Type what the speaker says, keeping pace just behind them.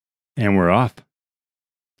And we're off.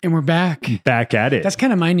 And we're back. Back at it. That's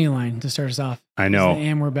kind of my new line to start us off. I know.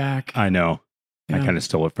 And we're back. I know. Yeah. I kind of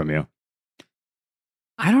stole it from you.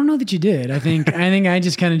 I don't know that you did. I think I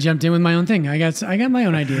just kind of jumped in with my own thing. I got my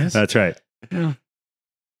own ideas. That's right. Yeah.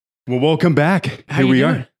 Well, welcome back. How Here you we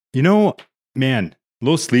doing? are. You know, man, a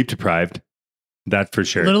little sleep deprived. That's for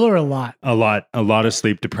sure. Little or a lot? A lot of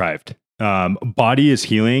sleep deprived. Body is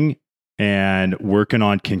healing and working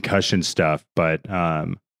on concussion stuff, but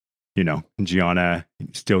you know, Gianna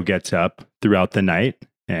still gets up throughout the night,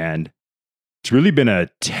 and it's really been a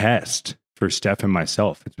test for Steph and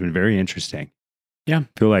myself. It's been very interesting. Yeah.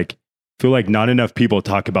 Feel like not enough people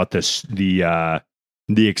talk about this, the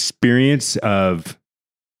experience of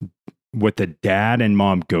what the dad and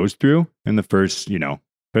mom goes through in the first, you know,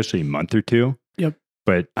 especially month or two. Yep.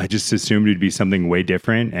 But I just assumed it'd be something way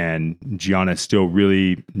different, and Gianna still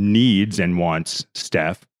really needs and wants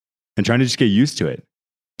Steph, and trying to just get used to it.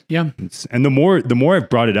 Yeah. And the more I've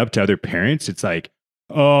brought it up to other parents, it's like,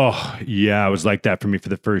 oh yeah, it was like that for me for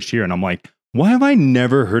the first year. And I'm like, why have I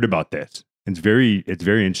never heard about this? It's very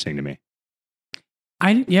interesting to me.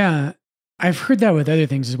 I've heard that with other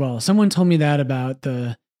things as well. Someone told me that about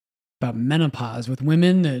menopause with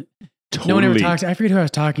women that Totally. no one ever talks. I forget who I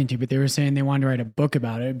was talking to, but they were saying they wanted to write a book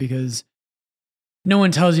about it because no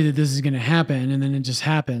one tells you that this is going to happen, and then it just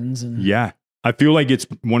happens. And Yeah. I feel like it's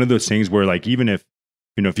one of those things where, like, even if,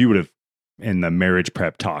 you know, if you would have in the marriage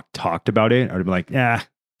prep talked about it, I would have been like, that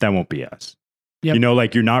won't be us. Yep. You know,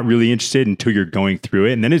 like you're not really interested until you're going through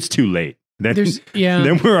it, and then it's too late.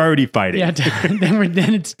 Then we're already fighting. Yeah,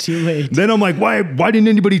 then it's too late. Then I'm like, why didn't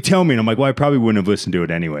anybody tell me? And I'm like, well, I probably wouldn't have listened to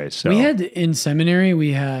it anyway. So we had in seminary,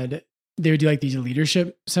 they would do like these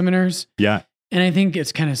leadership seminars. Yeah. And I think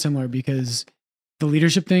it's kind of similar because the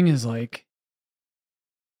leadership thing is like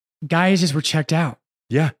guys just were checked out.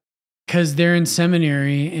 Yeah. Because they're in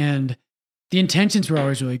seminary and the intentions were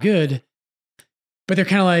always really good, but they're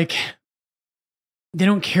kind of like, they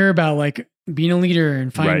don't care about like being a leader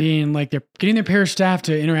and finding like they're getting their parish staff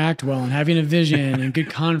to interact well and having a vision and good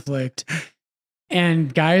conflict.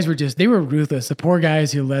 And guys they were ruthless. The poor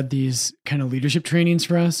guys who led these kind of leadership trainings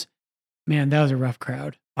for us, man, that was a rough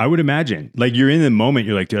crowd. I would imagine. Like you're in the moment,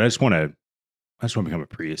 you're like, dude, I just want to become a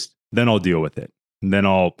priest. Then I'll deal with it. And then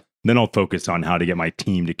I'll focus on how to get my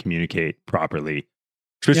team to communicate properly.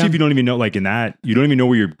 Especially if you don't even know, like in that, you don't even know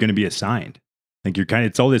where you're going to be assigned. Like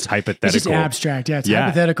it's all this hypothetical. It's just abstract. Yeah. It's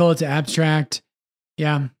hypothetical. It's abstract.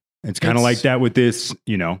 Yeah. It's kind of like that with this,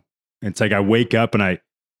 you know, it's like I wake up and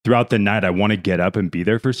throughout the night, I want to get up and be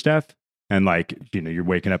there for Steph. And like, you know, you're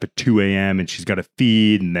waking up at 2 a.m. and she's got to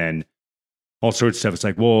feed and then all sorts of stuff. It's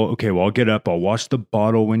like, well, okay, well, I'll get up. I'll wash the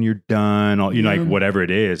bottle when you're done. You know, like whatever it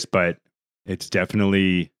is, but it's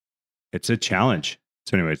a challenge.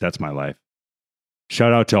 So anyways, that's my life.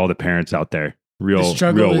 Shout out to all the parents out there. The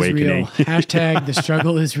struggle real is awakening. real. Hashtag the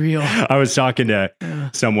struggle is real. I was talking to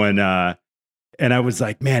someone and I was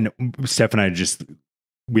like, man, Steph and I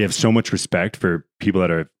we have so much respect for people that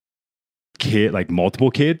are multiple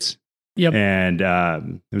kids. Yep. And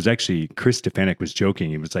it was actually Chris Stefanik was joking.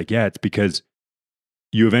 He was like, yeah, it's because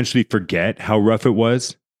you eventually forget how rough it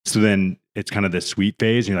was. So then it's kind of the sweet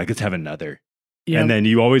phase. And you're like, let's have another. Yep. And then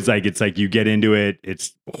you always it's like you get into it.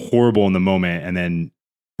 It's horrible in the moment. And then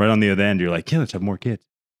right on the other end, you're like, yeah, let's have more kids.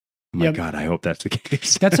 Oh my God, I hope that's the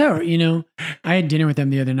case. That's how, you know, I had dinner with them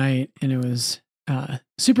the other night and it was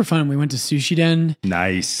super fun. We went to Sushi Den.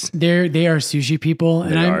 Nice. They are sushi people.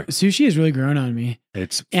 Sushi has really grown on me.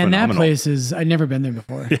 It's and phenomenal. That place I'd never been there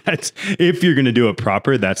before. Yeah, if you're going to do it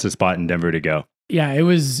proper, that's the spot in Denver to go. Yeah, it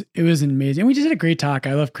was amazing. And we just had a great talk.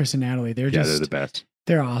 I love Chris and Natalie. They're the best.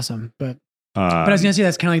 They're awesome. But I was going to say,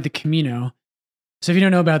 that's kind of like the Camino. So if you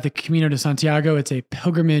don't know about the Camino de Santiago, it's a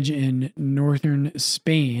pilgrimage in northern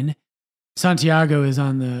Spain. Santiago is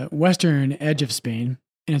on the western edge of Spain,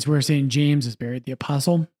 and it's where St. James is buried, the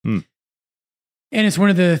apostle. And it's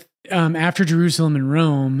one of the, after Jerusalem and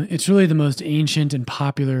Rome, it's really the most ancient and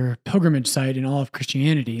popular pilgrimage site in all of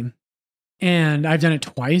Christianity. And I've done it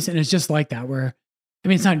twice, and it's just like that, where, I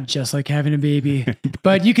mean, it's not just like having a baby,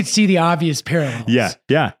 but you could see the obvious parallels.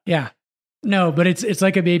 Yeah. No, but it's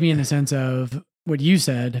like a baby in the sense of what you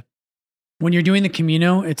said. When you're doing the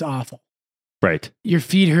Camino, it's awful. Right. Your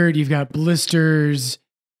feet hurt. You've got blisters.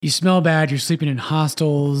 You smell bad. You're sleeping in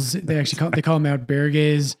hostels. They call them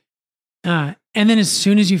albergues. And then as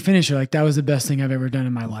soon as you finish, you're like, that was the best thing I've ever done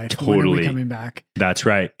in my life. Totally. When are we coming back? That's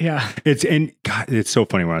right. Yeah. It's so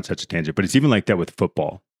funny we're on such a tangent, but it's even like that with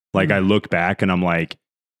football. Like I look back and I'm like,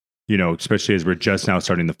 you know, especially as we're just now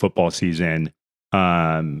starting the football season,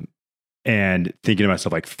 and thinking to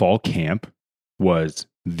myself, like fall camp was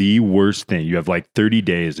the worst thing. You have like 30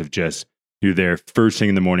 days of just, you're there first thing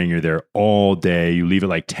in the morning, you're there all day, you leave at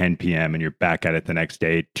like 10 p.m. and you're back at it the next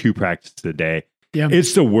day, 2 practices a day. Yeah.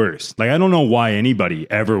 It's the worst. Like, I don't know why anybody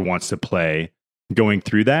ever wants to play going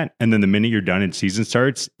through that. And then the minute you're done and season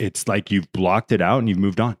starts, it's like you've blocked it out and you've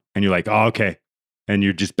moved on. And you're like, oh, okay. And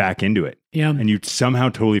you're just back into it. Yeah. And you somehow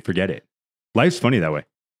totally forget it. Life's funny that way.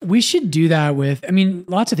 We should do that with, I mean,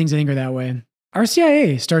 lots of things I think are that way.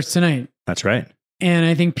 RCIA starts tonight. That's right. And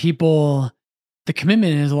I think people, the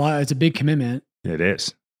commitment is it's a big commitment. It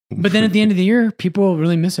is. But then at the end of the year, people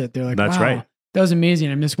really miss it. They're like, That's wow, right. That was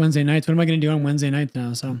amazing. I missed Wednesday nights. What am I going to do on Wednesday nights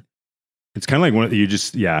now? So it's kind of like you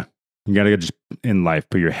got to just in life,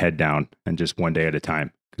 put your head down and just one day at a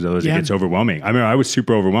time. Because otherwise it gets overwhelming. I mean, I was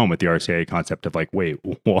super overwhelmed with the RCIA concept of like, wait,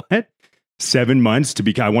 what? 7 months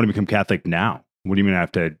I want to become Catholic now. What do you mean I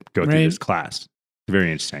have to go through this class? Very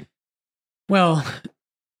interesting. Well,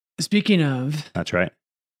 speaking of... That's right.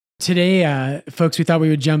 Today, folks, we thought we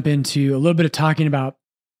would jump into a little bit of talking about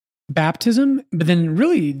baptism, but then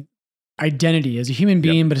really identity as a human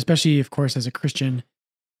being, but especially, of course, as a Christian.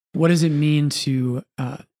 What does it mean to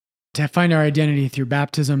find our identity through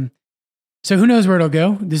baptism? So who knows where it'll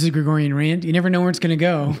go? This is Gregorian Rant. You never know where it's going to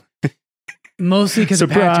go. Mostly because of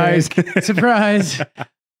Patrick. Surprise.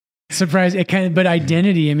 Surprise. But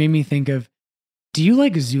identity, it made me think of, do you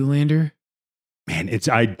like Zoolander? Man,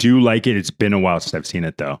 I do like it. It's been a while since I've seen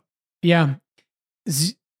it though. Yeah.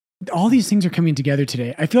 All these things are coming together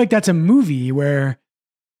today. I feel like that's a movie where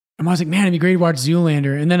I was like, man, it'd be great to watch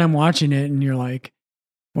Zoolander. And then I'm watching it and you're like,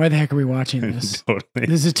 why the heck are we watching this? Totally.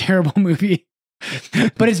 This is a terrible movie.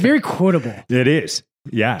 But it's very quotable. It is.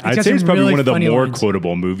 Yeah. I'd say it's probably one of the more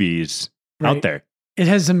quotable movies out there. It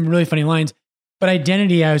has some really funny lines. But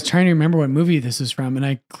identity, I was trying to remember what movie this is from, and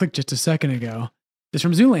I clicked just a second ago. It's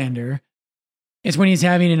from Zoolander. It's when he's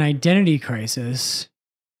having an identity crisis.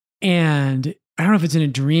 And I don't know if it's in a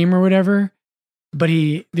dream or whatever, but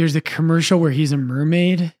there's a commercial where he's a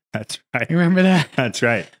mermaid. That's right. You remember that? That's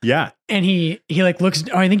right. Yeah. And he like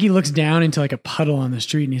I think he looks down into like a puddle on the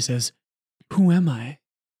street and he says, "Who am I?"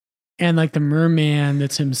 And like the merman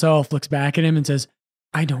that's himself looks back at him and says,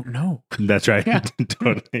 "I don't know." That's right. Yeah.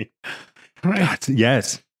 Totally. Right. God,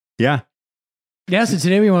 yes. Yeah. Yeah. So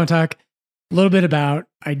today we want to talk a little bit about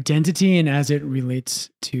identity and as it relates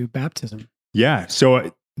to baptism. Yeah.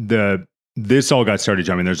 So this all got started.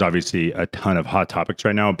 I mean, there's obviously a ton of hot topics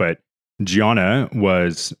right now, but Gianna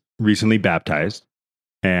was recently baptized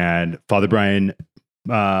and Father Brian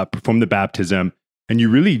performed the baptism. And you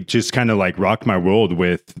really just kind of like rocked my world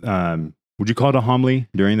with, would you call it a homily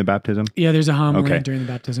during the baptism? Yeah, there's a homily during the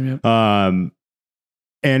baptism. Yep.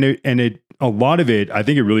 And a lot of it, I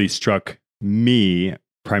think it really struck me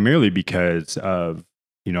primarily because of,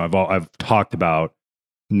 I've talked about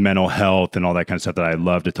mental health and all that kind of stuff that I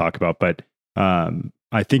love to talk about. But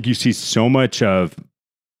I think you see so much of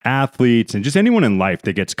athletes and just anyone in life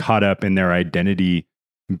that gets caught up in their identity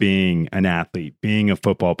being an athlete, being a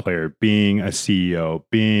football player, being a CEO,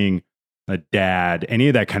 being a dad, any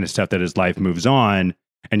of that kind of stuff that as life moves on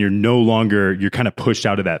and you're kind of pushed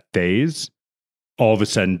out of that phase. All of a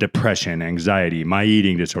sudden, depression, anxiety, my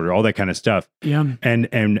eating disorder, all that kind of stuff. Yeah.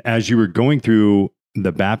 And as you were going through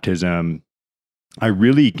the baptism,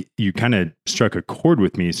 you kind of struck a chord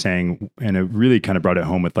with me saying, and it really kind of brought it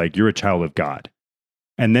home with like, you're a child of God.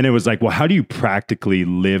 And then it was like, well, how do you practically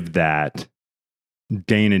live that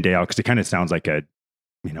day in and day out? Because it kind of sounds like a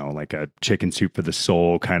chicken soup for the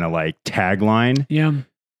soul kind of like tagline. Yeah.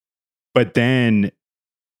 But then,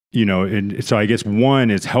 and so I guess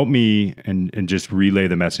one is help me and just relay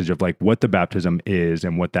the message of like what the baptism is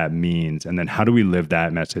and what that means. And then how do we live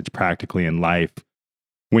that message practically in life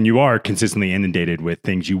when you are consistently inundated with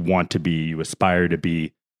things you want to be, you aspire to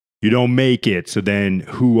be, you don't make it. So then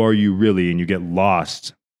who are you really? And you get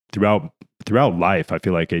lost throughout life. I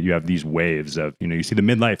feel like you have these waves of, you see the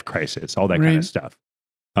midlife crisis, all that kind of stuff.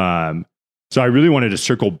 So I really wanted to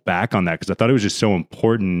circle back on that because I thought it was just so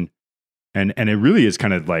important. And it really is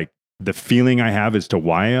kind of like the feeling I have as to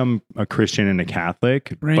why I'm a Christian and a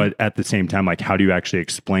Catholic, but at the same time, like, how do you actually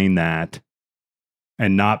explain that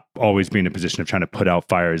and not always be in a position of trying to put out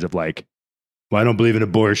fires of like, well, I don't believe in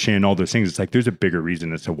abortion, all those things. It's like, there's a bigger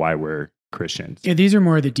reason as to why we're Christians. Yeah. These are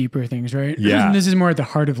more of the deeper things, right? Yeah. This is more at the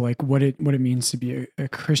heart of like what it means to be a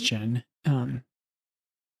Christian. And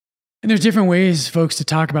there's different ways, folks, to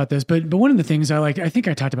talk about this, but one of the things I think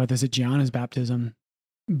I talked about this at Gianna's baptism.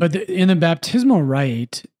 But in the baptismal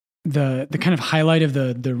rite, the kind of highlight of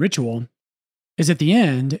the ritual is at the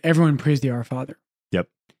end, everyone prays the Our Father. Yep.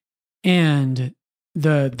 And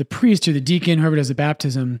the priest or the deacon, whoever does the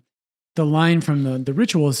baptism, the line from the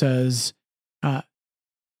ritual says,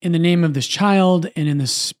 in the name of this child and in the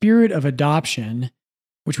spirit of adoption,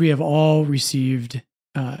 which we have all received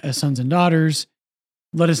as sons and daughters,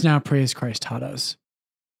 let us now pray as Christ taught us.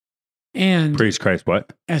 And praise Christ,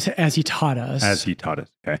 what? As he taught us. As he taught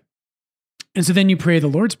us, okay. And so then you pray the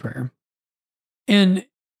Lord's Prayer. And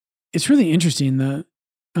it's really interesting.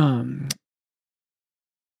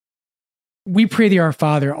 We pray the Our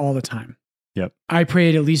Father all the time. Yep. I pray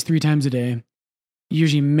it at least 3 times a day,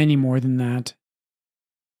 usually many more than that.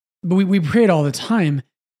 But we pray it all the time.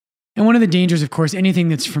 And one of the dangers, of course, anything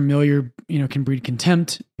that's familiar, can breed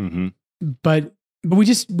contempt. Mm-hmm. But we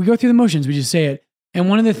go through the motions. We just say it. And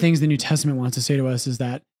one of the things the New Testament wants to say to us is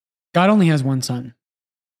that God only has one Son.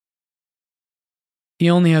 He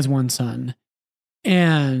only has one Son.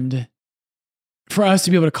 And for us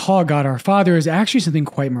to be able to call God our Father is actually something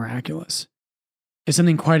quite miraculous. It's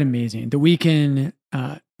something quite amazing that we can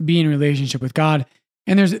be in relationship with God.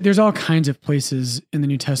 And there's all kinds of places in the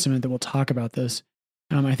New Testament that will talk about this.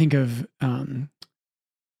 I think of in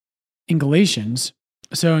Galatians.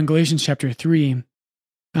 So in Galatians chapter 3,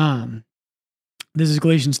 this is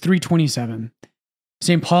Galatians 3:27.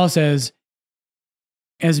 St. Paul says,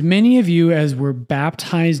 "As many of you as were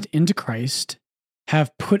baptized into Christ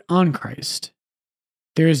have put on Christ.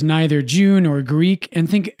 There is neither Jew nor Greek." And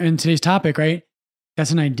think in today's topic, right?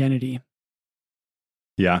 That's an identity.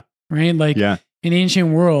 Yeah. Right? Like yeah. In the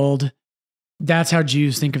ancient world, that's how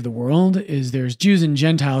Jews think of the world, is there's Jews and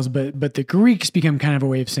Gentiles, but the Greeks become kind of a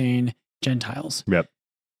way of saying Gentiles. Yep.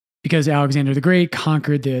 Because Alexander the Great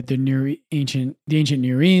conquered the ancient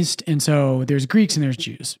Near East. And so there's Greeks and there's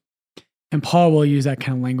Jews. And Paul will use that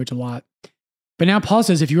kind of language a lot. But now Paul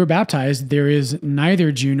says, if you were baptized, there is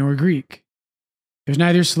neither Jew nor Greek. There's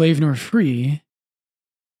neither slave nor free.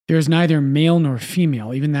 There's neither male nor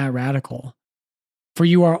female, even that radical. For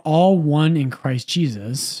you are all one in Christ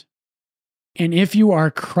Jesus. And if you are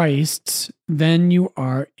Christ's, then you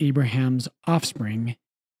are Abraham's offspring,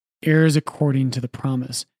 heirs according to the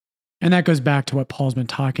promise. And that goes back to what Paul's been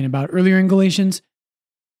talking about earlier in Galatians.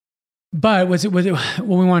 But what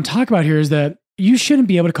we want to talk about here is that you shouldn't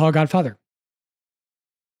be able to call God Father.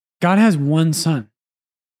 God has one Son.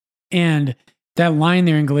 And that line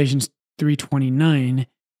there in Galatians 3:29,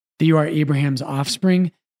 that you are Abraham's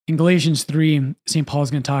offspring, in Galatians 3, St. Paul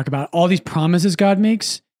is going to talk about all these promises God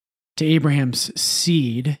makes to Abraham's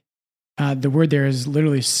seed. The word there is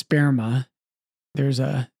literally sperma. There's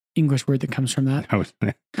a English word that comes from that.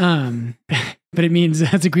 But it means,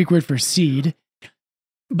 that's a Greek word for seed.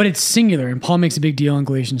 But it's singular. And Paul makes a big deal in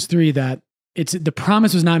Galatians 3 that the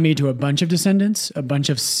promise was not made to a bunch of descendants, a bunch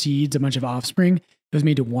of seeds, a bunch of offspring. It was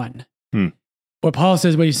made to one. What Paul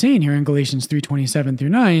says, what he's saying here in Galatians 3:27 through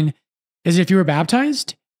 9, is if you were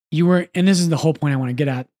baptized, you were, and this is the whole point I want to get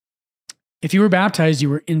at, if you were baptized, you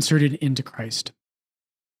were inserted into Christ.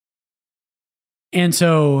 And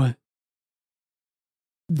so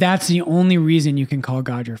that's the only reason you can call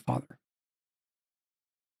God your Father.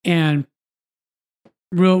 And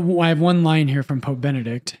I have one line here from Pope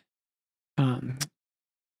Benedict.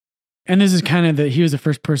 And this is kind of he was the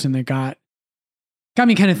first person that got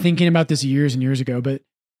me kind of thinking about this years and years ago, but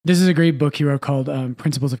this is a great book he wrote called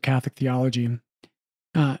Principles of Catholic Theology.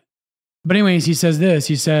 But anyways, he says this,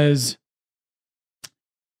 he says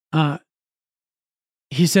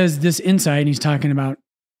this insight, and he's talking about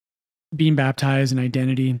being baptized and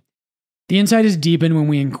identity. The insight is deepened when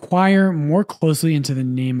we inquire more closely into the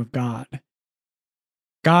name of God.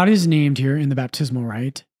 God is named here in the baptismal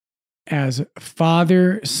rite as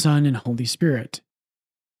Father, Son, and Holy Spirit.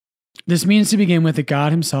 This means, to begin with, that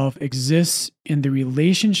God himself exists in the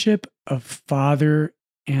relationship of Father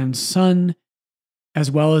and Son, as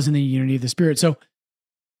well as in the unity of the Spirit. So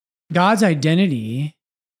God's identity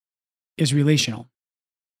is relational.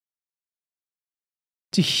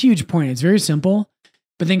 It's a huge point. It's very simple,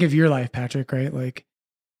 but think of your life, Patrick, right? Like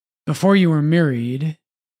before you were married,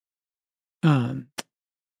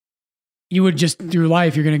 you would just, through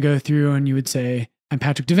life, you're going to go through and you would say, I'm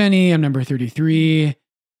Patrick Devaney, I'm number 33.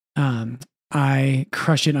 I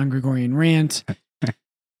crush it on Gregorian rant,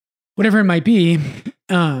 whatever it might be.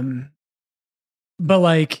 But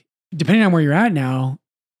like, depending on where you're at now,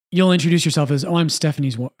 you'll introduce yourself as, I'm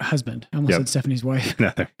Stephanie's husband. I almost said Stephanie's wife.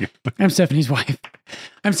 No, I'm Stephanie's wife.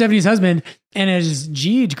 I'm Stephanie's husband. And as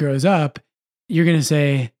Gigi grows up, you're going to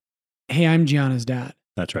say, hey, I'm Gianna's dad.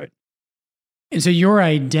 That's right. And so your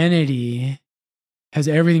identity has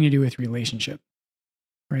everything to do with relationship,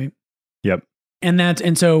 right? Yep.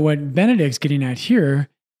 And so what Benedict's getting at here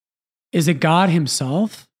is that God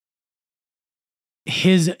himself,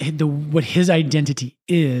 what his identity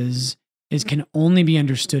is can only be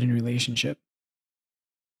understood in relationship.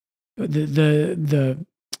 The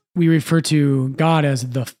we refer to God as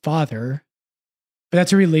the Father, but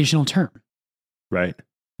that's a relational term. Right.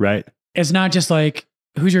 Right. It's not just like,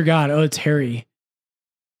 who's your God? Oh, it's Harry.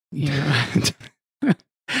 You know,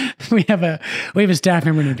 we have a staff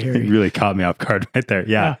member named Harry. It really caught me off guard right there.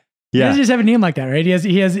 Yeah. He doesn't just have a name like that, right?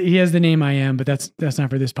 He has the name I am, but that's not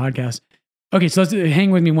for this podcast. Okay, so let's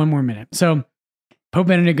hang with me one more minute. So Pope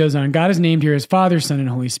Benedict goes on, God is named here as Father, Son, and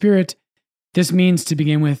Holy Spirit. This means, to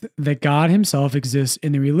begin with, that God himself exists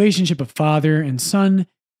in the relationship of Father and Son,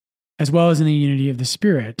 as well as in the unity of the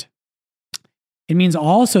Spirit. It means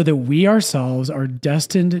also that we ourselves are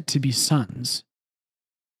destined to be sons.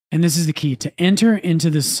 And this is the key, to enter into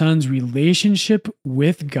the Son's relationship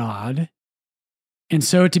with God, and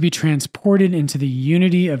so to be transported into the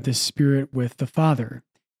unity of the Spirit with the Father.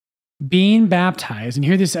 Being baptized,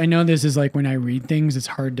 and this, I know this is like when I read things, it's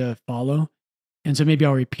hard to follow. And so maybe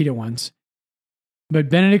I'll repeat it once. But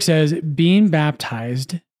Benedict says, being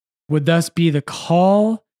baptized would thus be the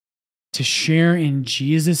call to share in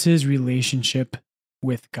Jesus's relationship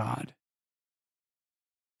with God.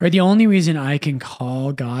 Right? The only reason I can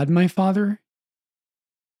call God my Father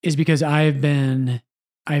is because I've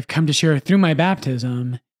come to share through my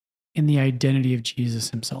baptism in the identity of Jesus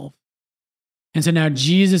himself. And so now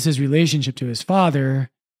Jesus' relationship to his Father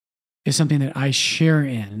is something that I share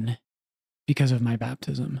in because of my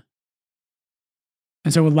baptism.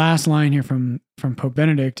 And so, last line here from Pope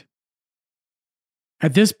Benedict.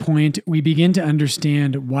 At this point, we begin to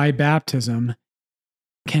understand why baptism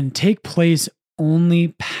can take place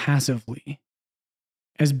only passively,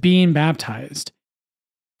 as being baptized,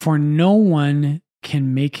 for no one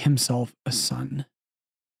can make himself a son.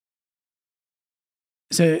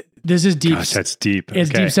 So this is deep. Gosh, that's deep. It's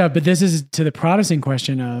deep stuff, but this is to the Protestant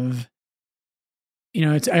question of,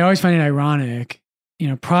 I always find it ironic.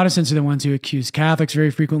 Protestants are the ones who accuse Catholics very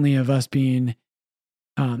frequently of us being,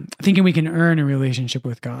 thinking we can earn a relationship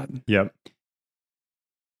with God. Yep.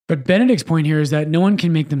 But Benedict's point here is that no one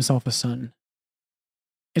can make themselves a son.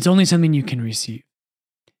 It's only something you can receive.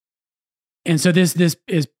 And so this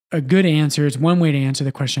is a good answer. It's one way to answer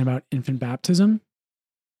the question about infant baptism,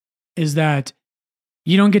 is that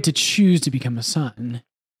you don't get to choose to become a son.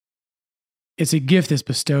 It's a gift that's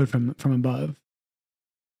bestowed from above.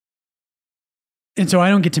 And so I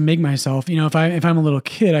don't get to make myself, if I'm a little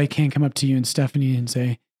kid, I can't come up to you and Stephanie and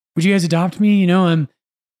say, would you guys adopt me? I'm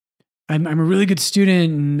a really good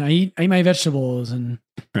student and I eat my vegetables and,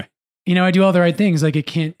 right. I do all the right things. Like it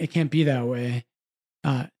can't be that way.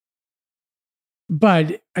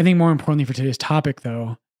 But I think more importantly for today's topic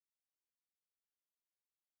though,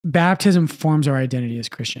 baptism forms our identity as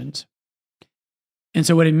Christians. And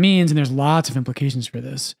so what it means, and there's lots of implications for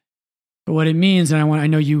this, but what it means,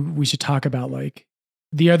 and we should talk about like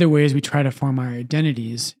the other ways we try to form our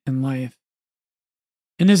identities in life.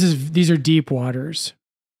 And these are deep waters,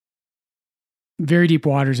 very deep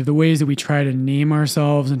waters of the ways that we try to name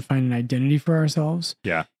ourselves and find an identity for ourselves.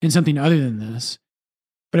 Yeah. In something other than this.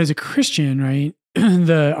 But as a Christian, right,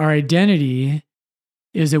 our identity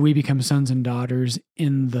is that we become sons and daughters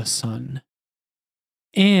in the Son.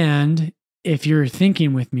 And if you're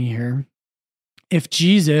thinking with me here, if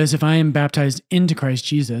I am baptized into Christ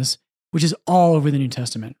Jesus, which is all over the New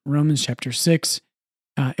Testament, Romans chapter 6,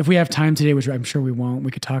 if we have time today, which I'm sure we won't,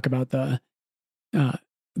 we could talk about the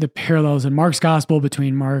parallels in Mark's gospel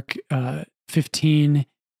between Mark 15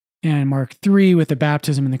 and Mark 3 with the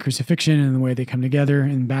baptism and the crucifixion and the way they come together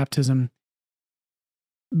in baptism.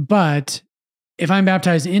 But if I'm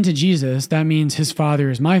baptized into Jesus, that means his father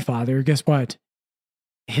is my father. Guess what?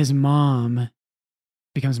 His mom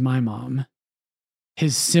becomes my mom.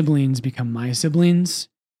 His siblings become my siblings.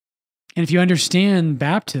 And if you understand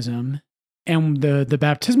baptism, and the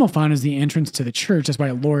baptismal font is the entrance to the church, that's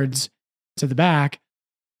why Lord's to the back,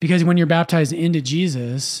 because when you're baptized into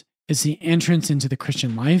Jesus, it's the entrance into the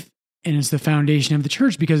Christian life, and it's the foundation of the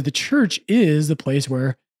church, because the church is the place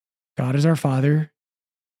where God is our Father,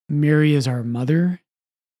 Mary is our mother,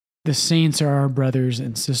 the saints are our brothers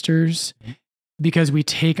and sisters, because we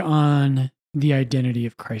take on the identity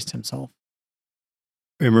of Christ himself.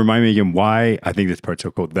 And remind me again why I think this part's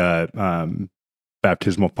so cool. The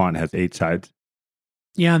baptismal font has 8 sides.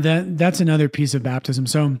 Yeah, that's another piece of baptism.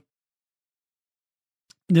 So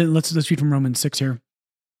let's read from Romans 6 here.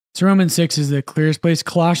 So Romans 6 is the clearest place.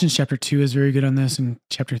 Colossians chapter 2 is very good on this, and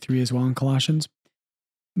chapter 3 as well in Colossians.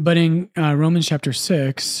 But in Romans chapter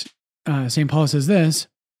 6, St. Paul says this,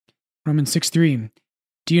 Romans 6:3,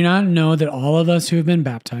 do you not know that all of us who have been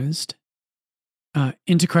baptized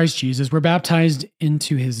into Christ Jesus were baptized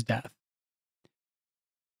into his death?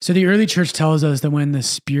 So the early church tells us that when the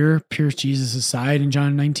spear pierced Jesus' side in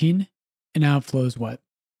John 19, and now it flows what?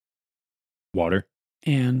 Water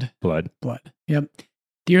and blood. Yep.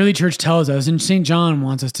 The early church tells us, and St. John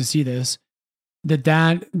wants us to see this, that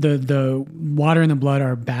the water and the blood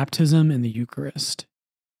are baptism and the Eucharist.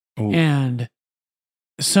 Oh. And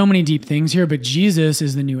so many deep things here, but Jesus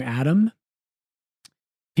is the new Adam.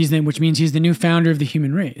 Which means he's the new founder of the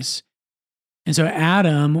human race. And so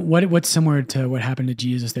Adam, what's similar to what happened to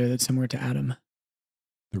Jesus there that's similar to Adam?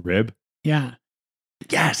 The rib? Yeah.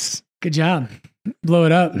 Yes. Good job. Blow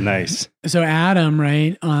it up. Nice. So Adam,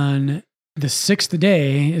 right, on the sixth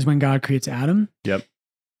day is when God creates Adam. Yep.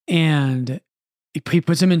 And he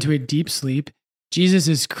puts him into a deep sleep. Jesus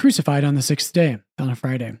is crucified on the sixth day, on a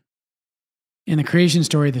Friday. In the creation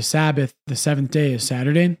story, the Sabbath, the seventh day is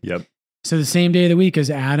Saturday. Yep. So the same day of the week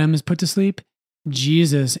as Adam is put to sleep,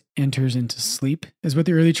 Jesus enters into sleep, is what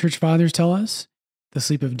the early church fathers tell us, the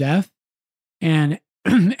sleep of death. And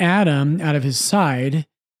Adam, out of his side,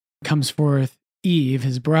 comes forth Eve,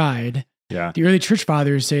 his bride. Yeah. The early church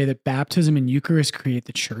fathers say that baptism and Eucharist create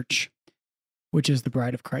the church, which is the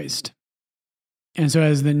bride of Christ. And so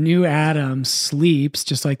as the new Adam sleeps,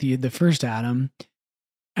 just like the first Adam,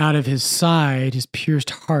 out of his side, his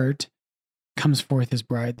pierced heart, comes forth his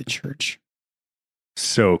bride, the church.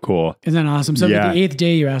 So cool. Isn't that awesome? So the eighth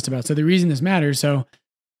day you asked about. So the reason this matters, so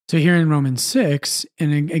here in Romans 6,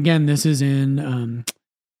 and again, this is in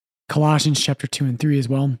Colossians chapter 2 and 3 as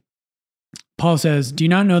well. Paul says, do you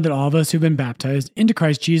not know that all of us who've been baptized into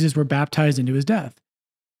Christ Jesus were baptized into his death?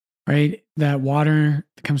 Right? That water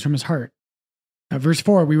comes from his heart. Verse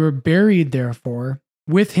 4, we were buried, therefore,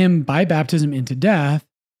 with him by baptism into death,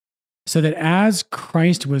 so that as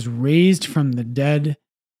Christ was raised from the dead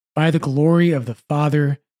by the glory of the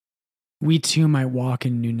Father, we too might walk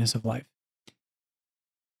in newness of life.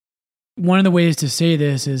 One of the ways to say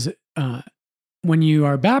this is when you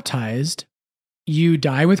are baptized, you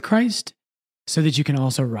die with Christ so that you can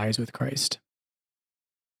also rise with Christ.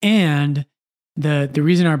 And the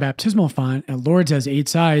reason our baptismal font at Lourdes has 8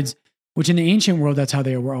 sides, which in the ancient world, that's how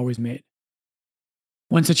they were always made.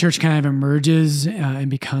 Once the church kind of emerges and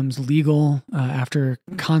becomes legal after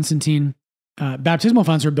Constantine, baptismal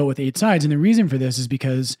fonts were built with 8 sides. And the reason for this is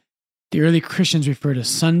because the early Christians refer to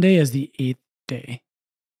Sunday as the 8th day.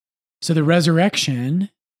 So the resurrection,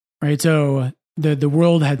 right? So the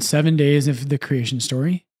world had 7 days of the creation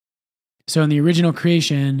story. So in the original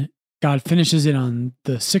creation, God finishes it on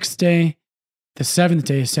the 6th day. The 7th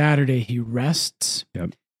day, Saturday, he rests.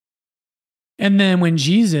 Yep. And then when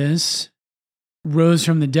Jesus rose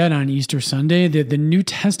from the dead on Easter Sunday, the New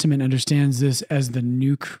Testament understands this as the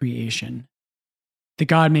new creation. That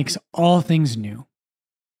God makes all things new,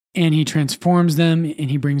 and he transforms them, and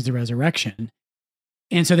he brings the resurrection.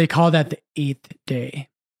 And so they call that the 8th day.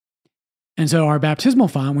 And so our baptismal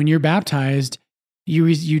font, when you're baptized,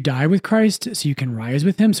 you die with Christ so you can rise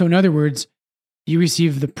with him. So in other words, you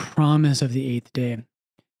receive the promise of the 8th day,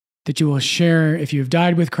 that you will share, if you have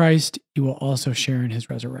died with Christ, you will also share in his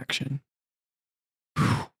resurrection.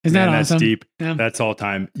 Isn't that awesome? That's deep. Yeah. That's all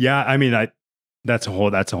time. Yeah. I mean, that's a whole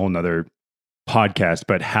nother podcast,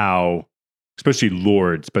 but how, especially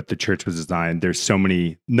Lourdes, but the church was designed. There's so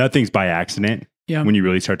many, nothing's by accident. Yeah. When you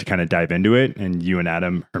really start to kind of dive into it, and you and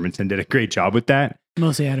Adam Hermanson did a great job with that.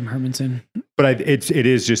 Mostly Adam Hermanson. But it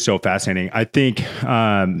is just so fascinating. I think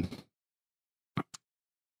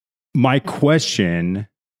my question,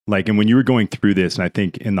 like, and when you were going through this, and I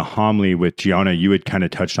think in the homily with Gianna, you had kind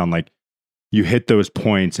of touched on, like, you hit those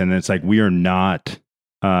points, and it's like, we are not,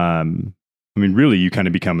 I mean, really, you kind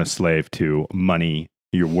of become a slave to money,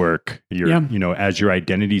 your work, as your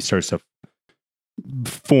identity starts to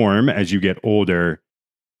form as you get older.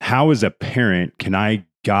 How, as a parent, can I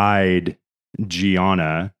guide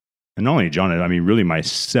Gianna, and not only Gianna, I mean, really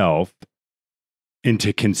myself,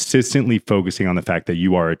 into consistently focusing on the fact that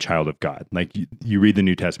you are a child of God? Like, you read the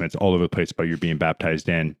New Testament, it's all over the place about you're being baptized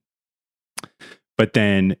in. But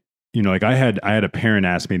then, like I had a parent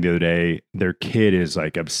ask me the other day, their kid is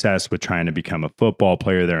like obsessed with trying to become a football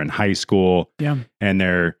player. They're in high school. Yeah. And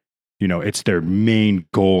they're, it's their main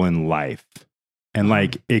goal in life. And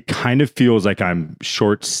like, it kind of feels like I'm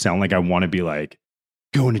short selling. Like, I want to be like,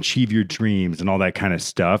 go and achieve your dreams and all that kind of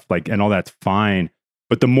stuff. Like, and all that's fine.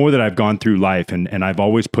 But the more that I've gone through life, and I've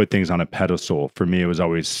always put things on a pedestal. For me, it was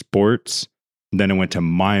always sports. Then it went to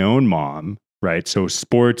my own mom, right? So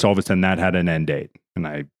sports, all of a sudden that had an end date,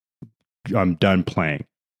 and I'm done playing.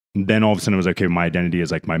 And then all of a sudden it was like, okay, my identity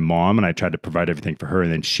is like my mom, and I tried to provide everything for her,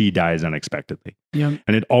 and then she dies unexpectedly. Yeah.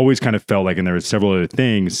 And it always kind of felt like, and there were several other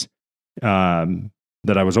things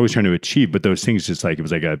that I was always trying to achieve, but those things just like, it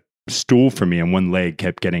was like a stool for me, and one leg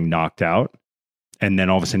kept getting knocked out. And then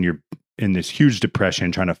all of a sudden you're in this huge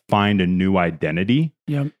depression trying to find a new identity.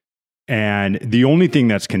 Yep. And the only thing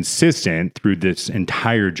that's consistent through this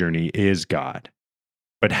entire journey is God.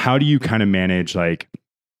 But how do you kind of manage like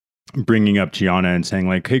bringing up Gianna and saying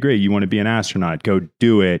like, hey, great, you want to be an astronaut, go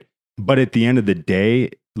do it. But at the end of the day,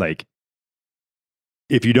 like,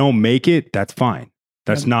 if you don't make it, that's fine.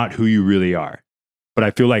 That's not who you really are. But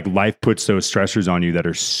I feel like life puts those stressors on you that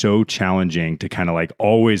are so challenging to kind of like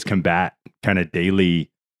always combat kind of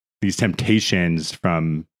daily these temptations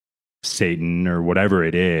from Satan or whatever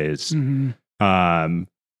it is. That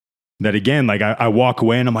again, like I walk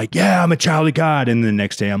away and I'm like, yeah, I'm a child of God. And the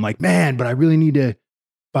next day I'm like, man, but I really need to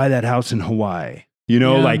buy that house in Hawaii. You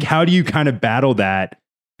know, like how do you kind of battle that?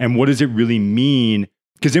 And what does it really mean?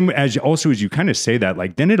 Because then as you kind of say that,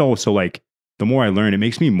 like, then it also like, the more I learn, it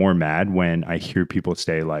makes me more mad when I hear people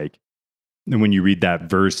say like, and when you read that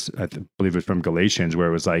verse, I believe it's from Galatians, where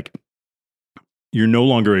it was like, you're no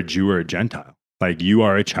longer a Jew or a Gentile. Like you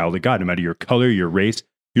are a child of God, no matter your color, your race.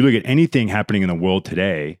 You look at anything happening in the world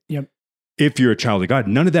today. If you're a child of God,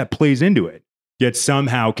 none of that plays into it. Yet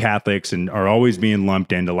somehow Catholics are always being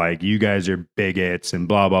lumped into like, you guys are bigots and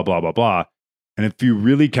blah, blah, blah, blah, blah. And if you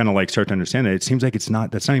really kind of like start to understand it, it seems like that's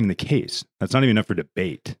not even the case. That's not even up for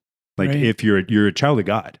debate. Like if you're a child of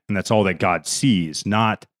God and that's all that God sees,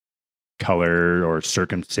 not color or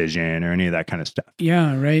circumcision or any of that kind of stuff.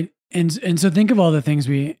 Yeah. Right. And so think of all the things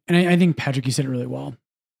I think Patrick, you said it really well.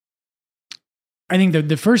 I think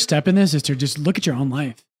the first step in this is to just look at your own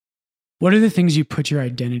life. What are the things you put your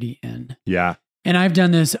identity in? Yeah. And I've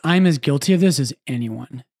done this. I'm as guilty of this as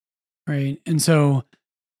anyone. Right. And so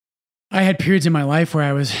I had periods in my life where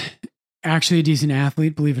I was actually a decent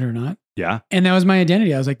athlete, believe it or not. Yeah. And that was my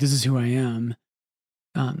identity. I was like, this is who I am.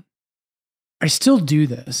 I still do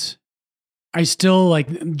this. I still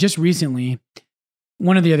like, just recently,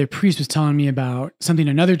 one of the other priests was telling me about something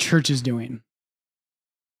another church is doing.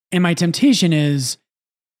 And my temptation is,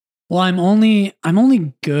 well, I'm only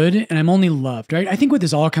good and I'm only loved, right? I think what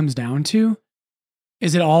this all comes down to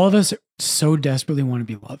is that all of us so desperately want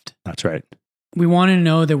to be loved. That's right. We want to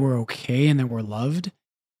know that we're okay and that we're loved.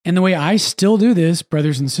 And the way I still do this,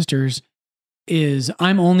 brothers and sisters, is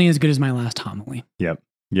I'm only as good as my last homily. Yep.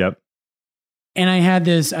 And I've had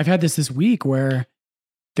this week where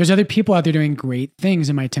there's other people out there doing great things.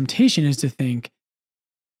 And my temptation is to think,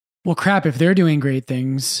 well, crap, if they're doing great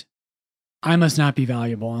things, I must not be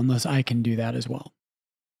valuable unless I can do that as well.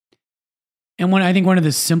 And I think one of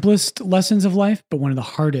the simplest lessons of life, but one of the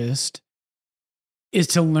hardest, is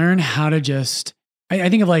to learn how to just, I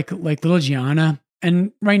think of like little Gianna,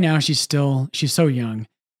 and right now she's so young,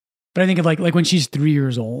 but I think of like when she's 3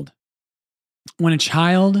 years old, when a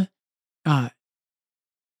child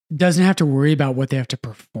doesn't have to worry about what they have to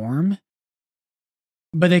perform,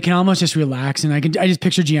 but they can almost just relax. And I just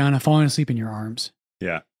picture Gianna falling asleep in your arms.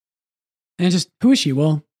 Yeah. And it's just, who is she?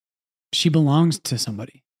 Well, she belongs to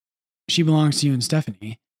somebody. She belongs to you and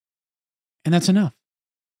Stephanie. And that's enough.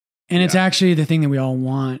 And it's actually the thing that we all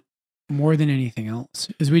want more than anything else,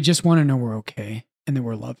 is we just want to know we're okay and that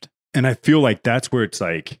we're loved. And I feel like that's where it's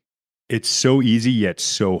like, it's so easy yet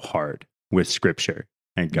so hard with scripture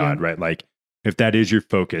and God, right? Like if that is your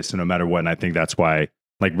focus, and no matter what, and I think that's why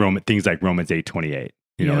like things like Romans 8:28,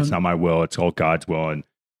 you know, it's not my will, it's all God's will.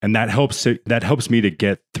 And that helps me to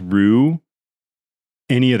get through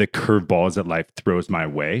any of the curveballs that life throws my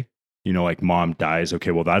way. You know, like mom dies.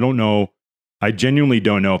 Okay, well, I don't know. I genuinely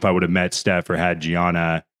don't know if I would have met Steph or had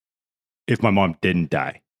Gianna if my mom didn't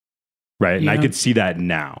die. Right. And I could see that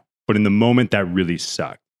now. But in the moment, that really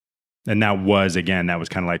sucked. And that was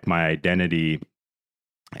kind of like my identity.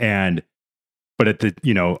 But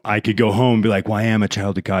I could go home and be like, well, I am a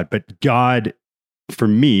child of God. But God, for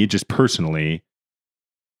me, just personally,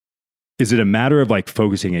 is it a matter of like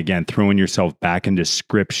focusing again, throwing yourself back into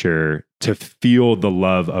scripture to feel the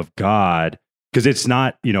love of God? Because it's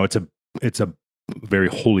not, it's a very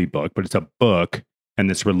holy book, but it's a book and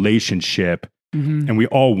this relationship. Mm-hmm. And we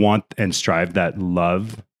all want and strive that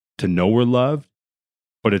love, to know we're loved.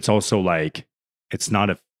 But it's also like, it's not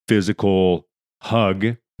a physical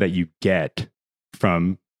hug that you get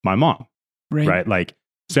from my mom. Right? Like,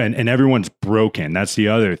 so, and everyone's broken. That's the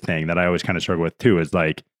other thing that I always kind of struggle with too, is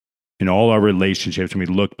like, all our relationships, when we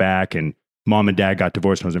look back and mom and dad got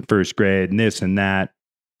divorced when I was in first grade and this and that.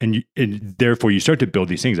 And therefore you start to build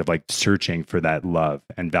these things of like searching for that love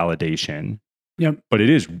and validation. Yep. But it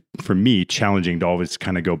is, for me, challenging to always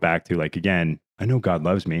kind of go back to like, again, I know God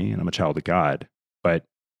loves me and I'm a child of God, but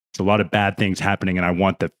it's a lot of bad things happening and I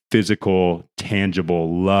want the physical,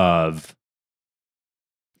 tangible love.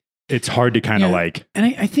 It's hard to kind of like... And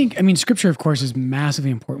I think, scripture, of course, is massively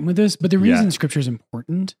important with this, but the reason scripture is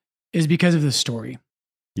important is because of the story.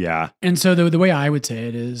 Yeah. And so the way I would say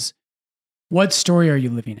it is, what story are you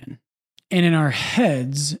living in? And in our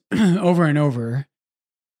heads, over and over,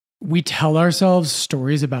 we tell ourselves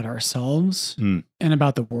stories about ourselves and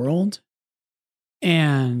about the world.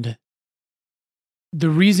 And the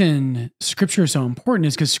reason scripture is so important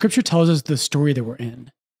is because scripture tells us the story that we're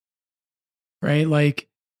in, right? Like,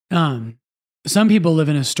 some people live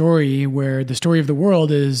in a story where the story of the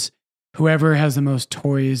world is whoever has the most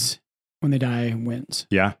toys when they die wins.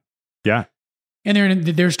 Yeah. Yeah. And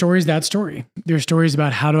their stories, that story. Their stories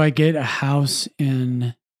about how do I get a house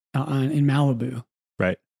in Malibu.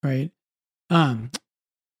 Right. Right.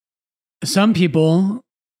 Some people,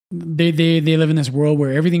 they live in this world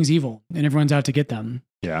where everything's evil and everyone's out to get them.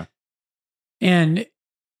 Yeah. And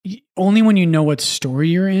only when you know what story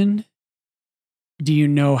you're in, do you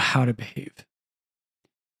know how to behave.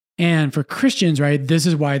 And for Christians, right, this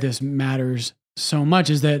is why this matters so much,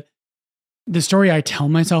 is that the story I tell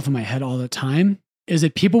myself in my head all the time is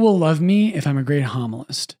that people will love me if I'm a great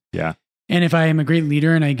homilist. Yeah. And if I am a great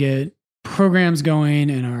leader and I get programs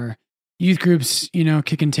going and our youth groups,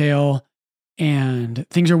 kick and tail, and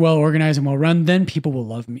things are well organized and well run, then people will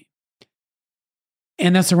love me.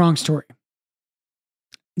 And that's the wrong story.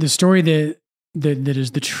 The story that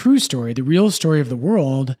is the true story, the real story of the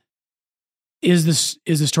world, is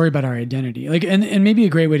the story about our identity. Like, and maybe a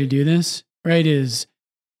great way to do this, right, is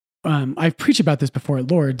I've preached about this before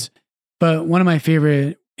at Lord's, but one of my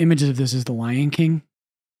favorite images of this is the Lion King.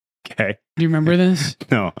 Okay. Do you remember this?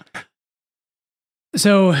 No.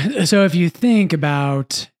 So if you think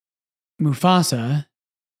about Mufasa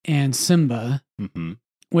and Simba,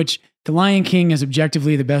 which The Lion King is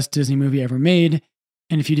objectively the best Disney movie ever made,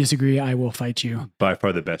 and if you disagree, I will fight you. By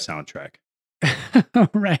far the best soundtrack.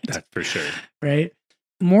 Right. That's for sure. Right.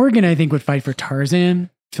 Morgan, I think, would fight for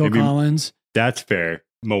Tarzan, Phil Collins. That's fair.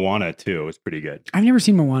 Moana, too, was pretty good. I've never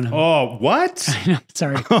seen Moana. Oh, what? I know.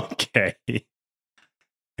 Sorry. Okay.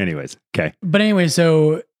 Anyways. Okay. But anyway,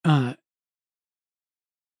 so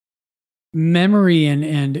memory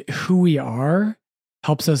and who we are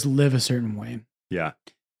helps us live a certain way. Yeah.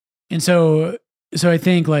 And so I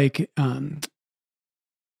think, like,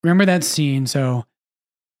 remember that scene? So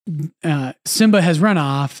Simba has run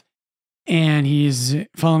off and he's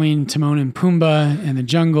following Timon and Pumbaa in the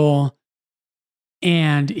jungle,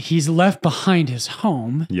 and he's left behind his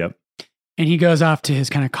home. Yep. And he goes off to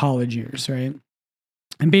his kind of college years, right?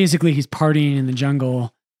 And basically he's partying in the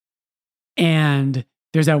jungle. And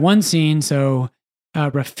there's that one scene. So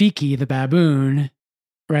Rafiki, the baboon,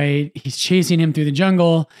 right? He's chasing him through the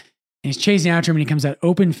jungle and he's chasing after him, and he comes to that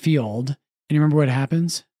open field. And you remember what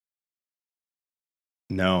happens?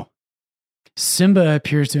 No. Simba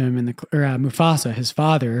appears to him Mufasa, his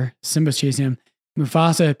father. Simba's chasing him.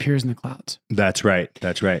 Mufasa appears in the clouds. That's right.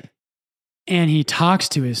 That's right. And he talks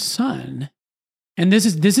to his son. And this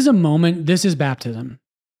is a moment. This is baptism.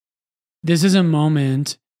 This is a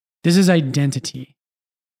moment. This is identity.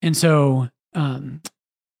 And so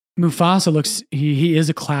Mufasa looks, he is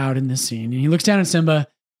a cloud in this scene. And he looks down at Simba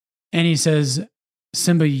and he says,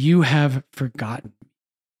 Simba, you have forgotten.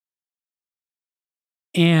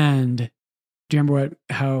 And do you remember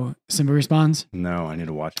how Simba responds? No, I need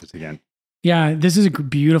to watch this again. Yeah, this is a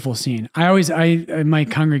beautiful scene. My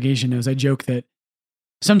congregation knows, I joke that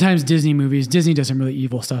sometimes Disney does some really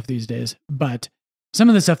evil stuff these days, but some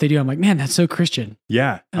of the stuff they do, I'm like, man, that's so Christian.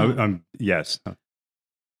 Yeah. Yes.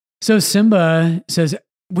 So Simba says,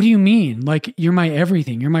 what do you mean? Like, you're my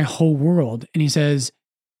everything. You're my whole world. And he says,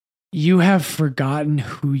 you have forgotten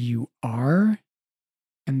who you are,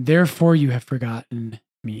 and therefore you have forgotten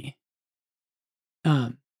me.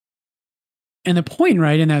 And the point,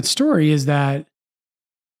 right, in that story is that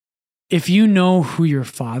if you know who your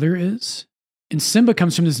father is, and Simba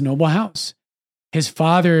comes from this noble house, his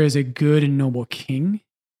father is a good and noble king,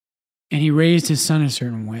 and he raised his son a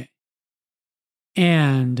certain way.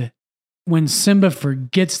 And when Simba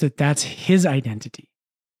forgets that that's his identity,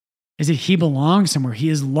 is that he belongs somewhere, he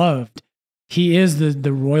is loved, he is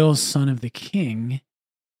the royal son of the king,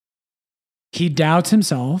 he doubts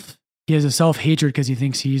himself. He has a self-hatred because he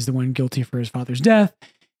thinks he's the one guilty for his father's death.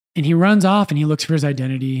 And he runs off and he looks for his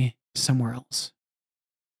identity somewhere else.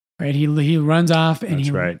 Right? He runs off and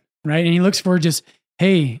right. And he looks for just,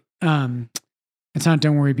 hey, it's not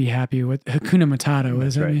don't worry, be happy. What Hakuna Matata, what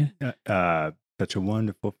does that mean? Such a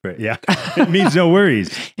wonderful phrase. Yeah. It means no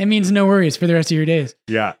worries. It means no worries for the rest of your days.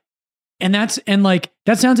 Yeah. And that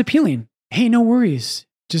sounds appealing. Hey, no worries.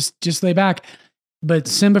 Just lay back. But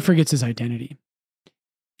Simba forgets his identity.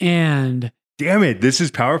 And damn it, this is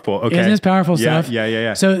powerful. Okay. Isn't this powerful stuff?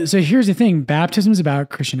 Yeah. So here's the thing. Baptism is about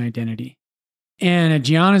Christian identity. And at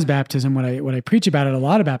Gianna's baptism, what I preach about at a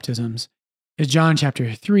lot of baptisms is John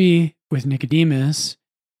chapter 3 with Nicodemus.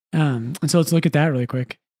 And so let's look at that really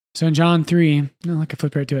quick. So in John 3, I can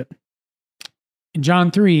flip right to it. In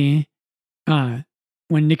John 3, when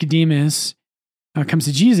Nicodemus comes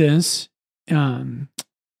to Jesus,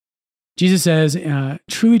 Jesus says,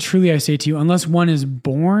 truly, truly, I say to you, unless one is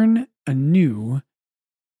born anew,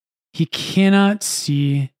 he cannot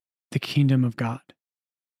see the kingdom of God.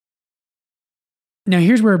 Now,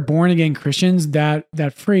 here's where born again Christians,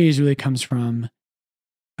 that phrase really comes from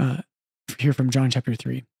here from John chapter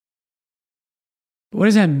 3. What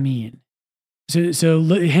does that mean? So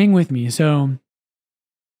hang with me. So,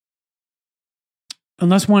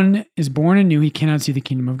 unless one is born anew, he cannot see the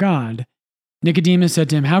kingdom of God. Nicodemus said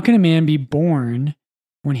to him, how can a man be born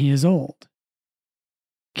when he is old?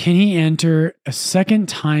 Can he enter a second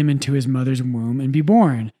time into his mother's womb and be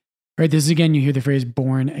born? Right? This is again, you hear the phrase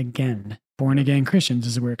born again. Born again Christians,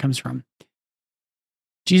 this is where it comes from.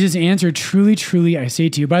 Jesus answered, truly, truly, I say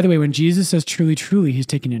to you. By the way, when Jesus says truly, truly, he's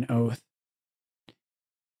taking an oath.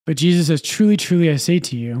 But Jesus says, truly, truly, I say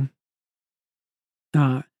to you.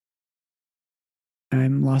 I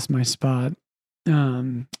lost my spot.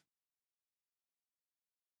 Truly,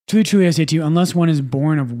 truly, I say to you, unless one is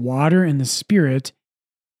born of water and the Spirit,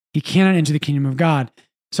 he cannot enter the kingdom of God.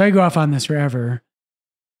 So I go off on this forever.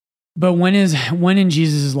 But when in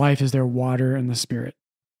Jesus' life is there water and the Spirit?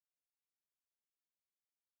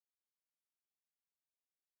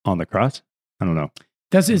 On the cross? I don't know.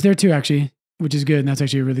 Is there too, actually, which is good. And that's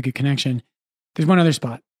actually a really good connection. There's one other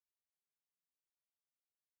spot.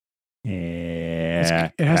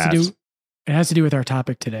 Yeah. It has to do with our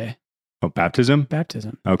topic today. Oh, baptism?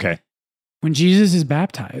 Baptism. Okay. When Jesus is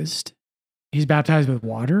baptized, he's baptized with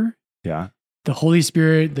water. Yeah. The Holy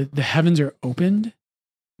Spirit, the heavens are opened.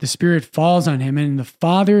 The Spirit falls on him, and the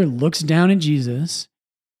Father looks down at Jesus.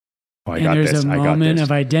 Oh, and there's a moment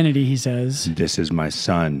of identity, he says. This is my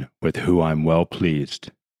Son with who I'm well pleased.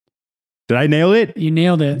 Did I nail it? You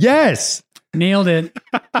nailed it. Yes. Nailed it.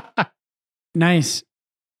 Nice.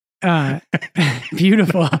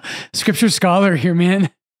 Beautiful. Scripture scholar here, man.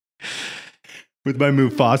 With my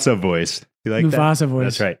Mufasa voice. You like Mufasa that? voice.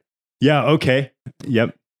 That's right. Yeah, okay.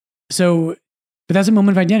 Yep. So, but that's a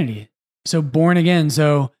moment of identity. So born again.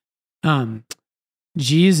 So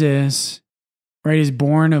Jesus, right, is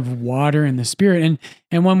born of water and the Spirit.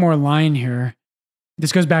 And one more line here.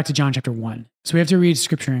 This goes back to John chapter 1. So we have to read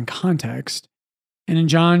scripture in context. And in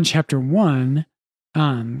John chapter 1,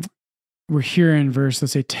 we're here in verse,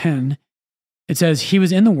 let's say 10. It says, he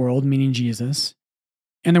was in the world, meaning Jesus,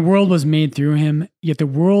 and the world was made through him, yet the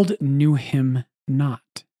world knew him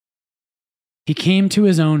not. He came to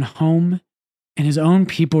his own home, and his own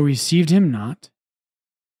people received him not.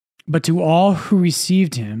 But to all who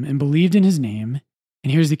received him and believed in his name,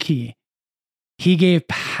 and here's the key, he gave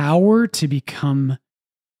power to become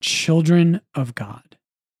children of God,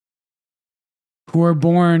 who are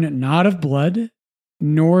born not of blood,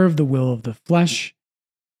 nor of the will of the flesh,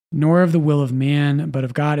 nor of the will of man, but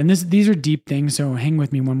of God. And these are deep things, so hang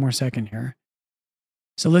with me one more second here.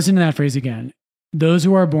 So listen to that phrase again. Those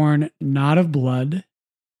who are born not of blood,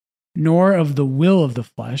 nor of the will of the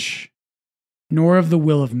flesh, nor of the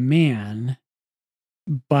will of man,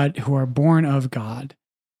 but who are born of God.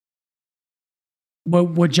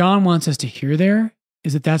 What John wants us to hear there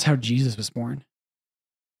is that that's how Jesus was born.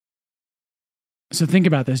 So think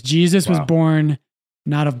about this. Jesus was born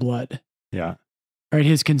not of blood. Yeah. Right?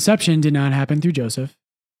 His conception did not happen through Joseph.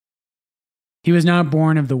 He was not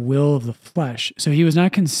born of the will of the flesh. So he was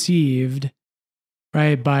not conceived,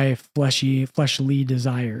 right, by fleshly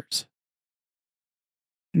desires,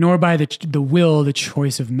 nor by the will, the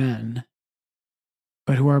choice of men,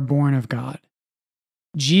 but who are born of God.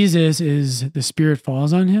 Jesus is, the Spirit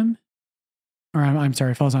falls on him, or I'm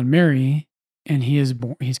sorry, falls on Mary, and he's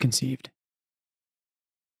conceived.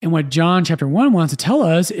 And what John chapter 1 wants to tell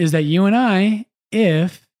us is that you and I,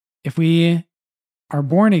 if we are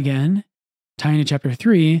born again, tying to chapter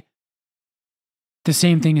 3, the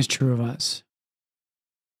same thing is true of us.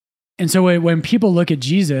 And so when people look at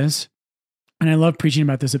Jesus, and I love preaching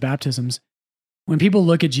about this at baptisms, when people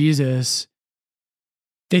look at Jesus,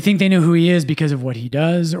 they think they know who he is because of what he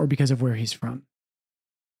does or because of where he's from.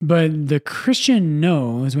 But the Christian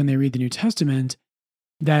knows when they read the New Testament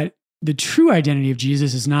that the true identity of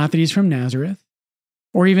Jesus is not that he's from Nazareth,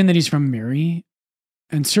 or even that he's from Mary,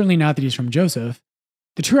 and certainly not that he's from Joseph.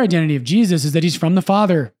 The true identity of Jesus is that he's from the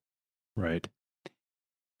Father. Right.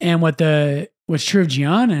 And what's true of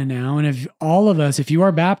Gianna now, and of all of us, if you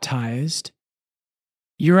are baptized,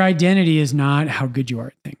 your identity is not how good you are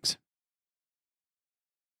at things.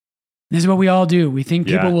 This is what we all do. We think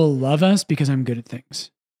people will love us because I'm good at things.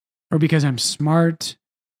 or because I'm smart,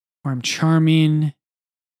 or I'm charming,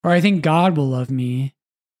 or I think God will love me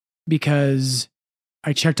because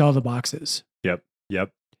I checked all the boxes.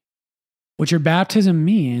 Yep. What your baptism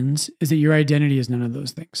means is that your identity is none of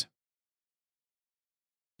those things.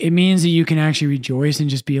 It means that you can actually rejoice and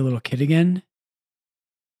just be a little kid again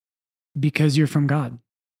because you're from God.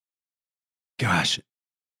 Gosh.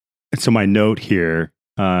 So my note here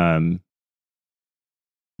was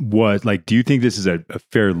like, do you think this is a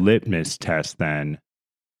fair litmus test then?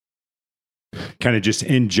 Kind of just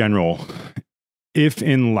in general, if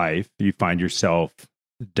in life you find yourself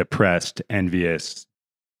depressed, envious,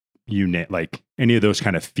 like any of those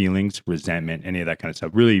kind of feelings, resentment, any of that kind of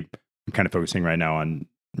stuff, really I'm kind of focusing right now on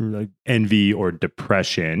like envy or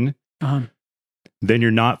depression, then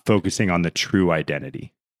you're not focusing on the true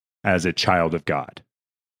identity as a child of God.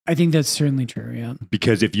 I think that's certainly true, yeah.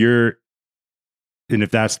 Because if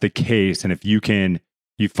that's the case, and if you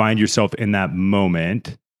find yourself in that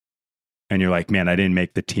moment and you're like, man, I didn't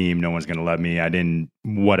make the team, no one's going to love me, I didn't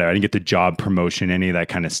get the job promotion, any of that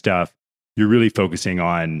kind of stuff, you're really focusing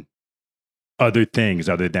on other things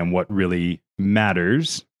other than what really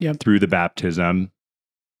matters through the baptism.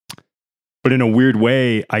 But in a weird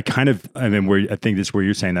way, I think this is where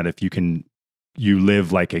you're saying that if you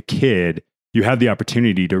live like a kid, you have the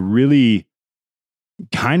opportunity to really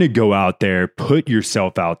kind of go out there, put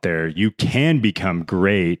yourself out there. You can become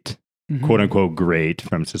great, quote unquote, great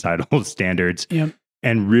from societal standards,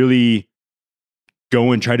 and really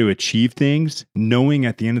go and try to achieve things, knowing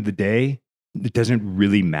at the end of the day, it doesn't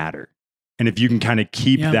really matter. And if you can kind of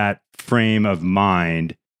keep that frame of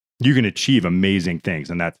mind, you can achieve amazing things.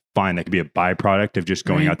 And that's fine. That could be a byproduct of just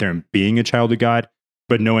going out there and being a child of God.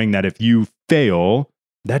 But knowing that if you fail,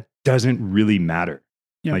 that doesn't really matter.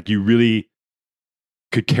 Like you really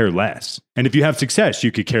could care less. And if you have success,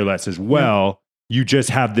 you could care less as well. You just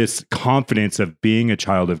have this confidence of being a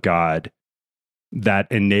child of God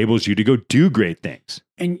that enables you to go do great things.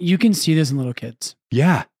 And you can see this in little kids.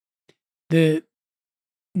 Yeah.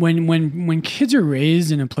 When kids are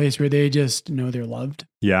raised in a place where they just know they're loved.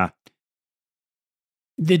 Yeah.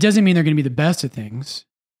 It doesn't mean they're going to be the best at things,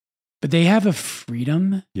 but they have a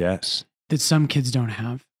freedom. Yes. That some kids don't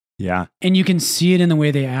have. Yeah. And you can see it in the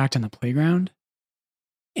way they act on the playground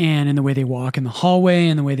and in the way they walk in the hallway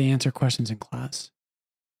and the way they answer questions in class.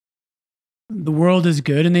 The world is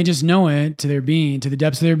good and they just know it to the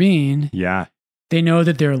depths of their being. Yeah. They know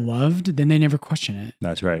that they're loved, then they never question it.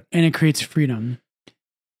 That's right. And it creates freedom.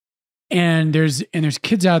 And there's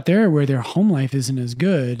kids out there where their home life isn't as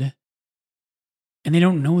good and they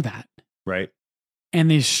don't know that. Right. And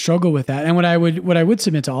they struggle with that. And what I would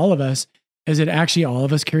submit to all of us is that actually all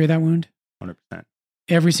of us carry that wound. 100%.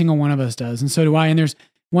 Every single one of us does. And so do I. And there's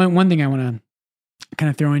one thing I want to kind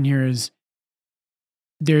of throw in here is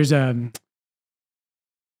there's a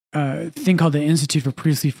thing called the Institute for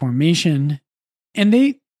Priestly Formation. And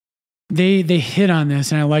they hit on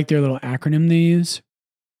this, and I like their little acronym they use.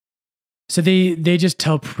 So they just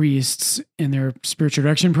tell priests in their spiritual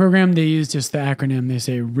direction program, they use just the acronym. They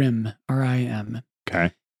say RIM, R-I-M.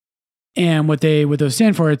 Okay. And what those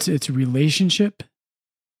stand for, it's relationship,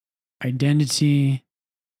 identity,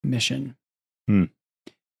 mission.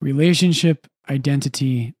 Relationship,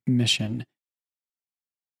 identity, mission.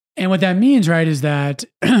 And what that means, right, is that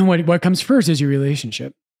what comes first is your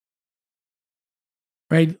relationship.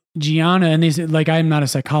 Right? Gianna, and they say, like, I'm not a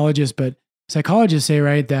psychologist, but psychologists say,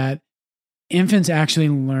 right, that infants actually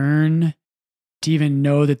learn to even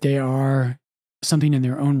know that they are something in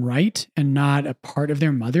their own right and not a part of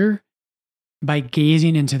their mother by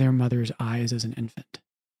gazing into their mother's eyes as an infant.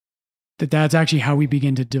 That's actually how we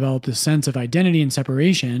begin to develop this sense of identity and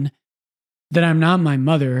separation, that I'm not my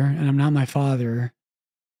mother and I'm not my father,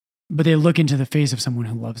 but they look into the face of someone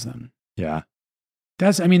who loves them. Yeah.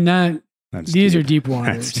 That's these are deep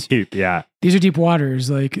waters. That's deep, yeah. These are deep waters.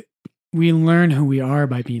 Like, we learn who we are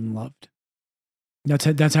by being loved.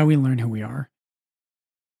 That's how we learn who we are.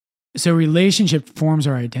 So relationship forms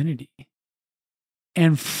our identity.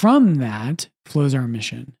 And from that flows our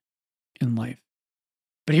mission in life.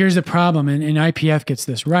 But here's the problem, and IPF gets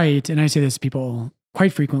this right, and I say this to people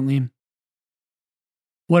quite frequently.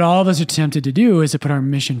 What all of us are tempted to do is to put our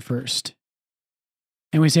mission first.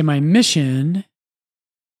 And we say, my mission,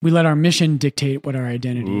 we let our mission dictate what our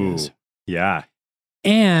identity is. Yeah.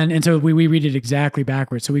 And so we read it exactly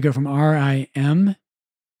backwards. So we go from R-I-M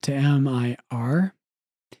to M-I-R.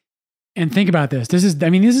 And think about this. This is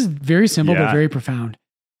very simple, but very profound.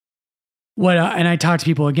 And I talk to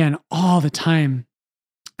people again all the time,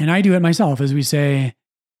 and I do it myself, as we say,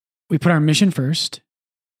 we put our mission first,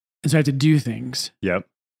 and so I have to do things. Yep.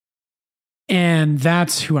 And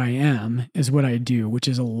that's who I am, is what I do, which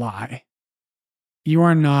is a lie. You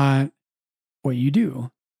are not what you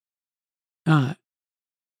do. But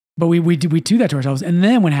we do that to ourselves. And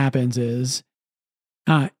then what happens is,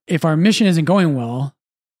 if our mission isn't going well,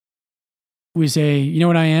 we say, you know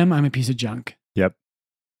what I am? I'm a piece of junk. Yep.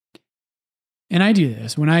 And I do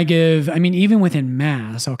this when I give, I mean, even within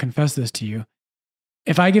Mass, I'll confess this to you.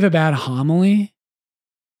 If I give a bad homily,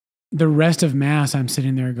 the rest of Mass, I'm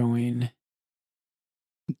sitting there going,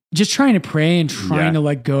 just trying to pray and trying to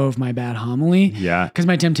let go of my bad homily. Yeah. Because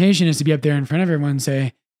my temptation is to be up there in front of everyone and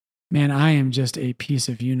say, man, I am just a piece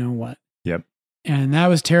of you know what. Yep. And that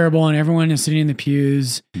was terrible. And everyone is sitting in the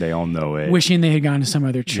pews. They all know it. Wishing they had gone to some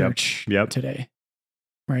other church today.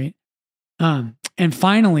 Right. And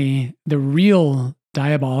finally, the real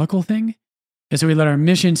diabolical thing is that we let our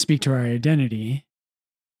mission speak to our identity.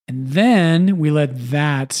 And then we let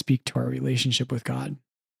that speak to our relationship with God.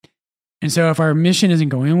 And so if our mission isn't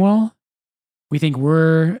going well, we think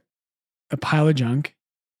we're a pile of junk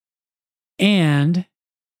and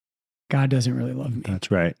God doesn't really love me.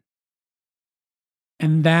 That's right.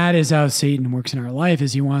 And that is how Satan works in our life,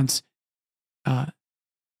 is he wants to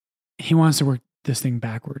work this thing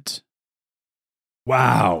backwards.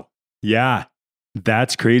 Wow. Yeah.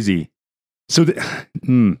 That's crazy. So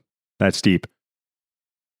that's deep.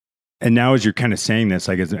 And now as you're kind of saying this,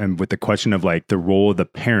 like, and with the question of like the role of the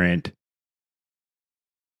parent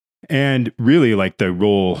and really like the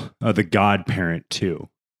role of the godparent too,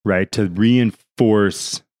 right? To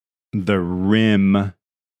reinforce the rim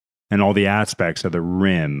and all the aspects of the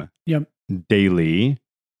rim daily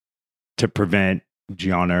to prevent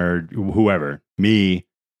Gianna or whoever, me,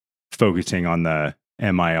 focusing on the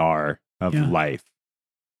MIR of life.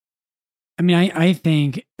 I mean, I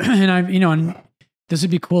think, and I've, and this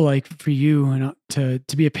would be cool, like for you and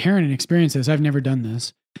to be a parent and experience this. I've never done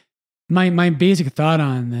this. My basic thought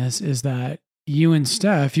on this is that you and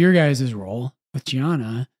Steph, your guys' role with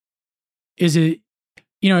Gianna, is it,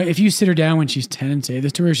 if you sit her down when she's 10 and say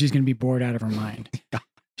this to her, she's going to be bored out of her mind.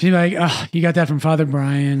 She's like, oh, you got that from Father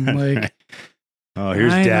Brian. Like, oh,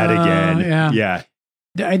 here's Dad again. Yeah.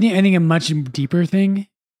 I think a much deeper thing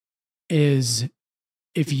is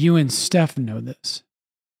if you and Steph know this.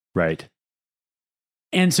 Right.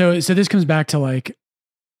 And so this comes back to like,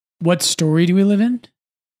 what story do we live in?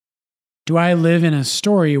 Do I live in a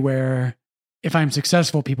story where if I'm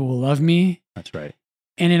successful, people will love me? That's right.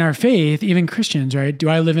 And in our faith, even Christians, right? Do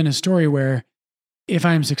I live in a story where if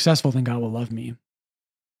I'm successful, then God will love me?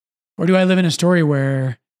 Or do I live in a story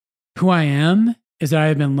where who I am is that I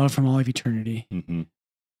have been loved from all of eternity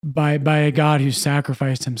by a God who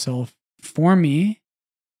sacrificed himself for me,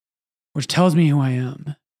 which tells me who I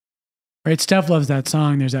am, right? Steph loves that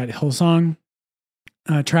song. There's that Hillsong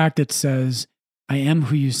track that says, I am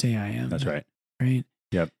who you say I am. That's right. Right.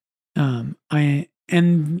 Yep.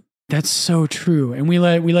 And that's so true. And we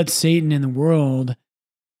let Satan in the world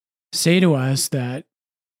say to us that,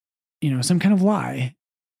 some kind of lie.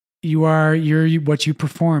 You're what you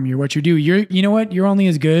perform. You're what you do. You know what? You're only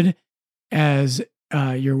as good as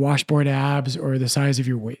your washboard abs or the size of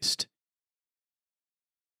your waist.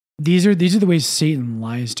 These are the ways Satan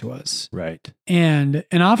lies to us. Right. And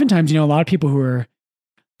oftentimes, a lot of people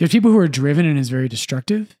there's people who are driven and it's very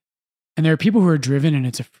destructive. And there are people who are driven and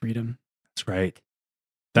it's a freedom. That's right.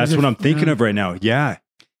 That's what I'm thinking of right now. Yeah.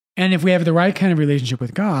 And if we have the right kind of relationship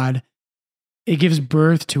with God, it gives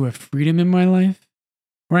birth to a freedom in my life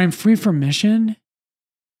where I'm free from mission,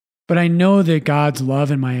 but I know that God's love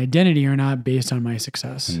and my identity are not based on my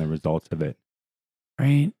success. And the results of it.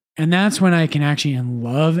 Right. And that's when I can actually, in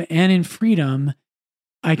love and in freedom,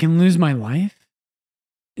 I can lose my life.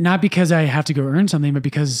 Not because I have to go earn something, but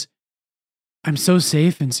because I'm so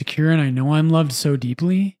safe and secure and I know I'm loved so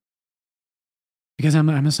deeply because I'm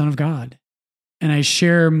a son of God. And I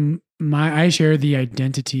share the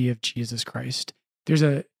identity of Jesus Christ. There's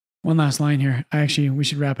one last line here. We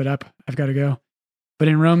should wrap it up. I've got to go. But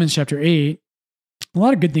in Romans chapter 8, a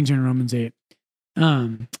lot of good things are in Romans 8.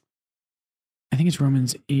 I think it's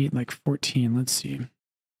Romans 8, like 14. Let's see.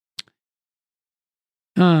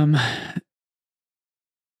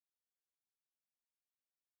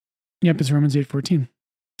 Yep, it's Romans 8:14.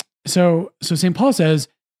 So St. Paul says,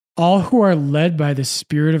 all who are led by the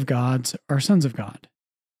Spirit of God are sons of God.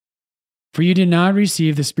 For you did not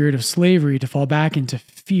receive the spirit of slavery to fall back into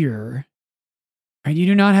fear. Right? You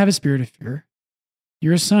do not have a spirit of fear.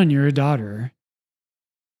 You're a son, you're a daughter.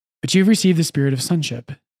 But you've received the spirit of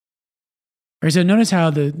sonship. Right? So notice how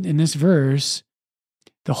in this verse,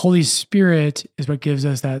 the Holy Spirit is what gives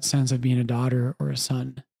us that sense of being a daughter or a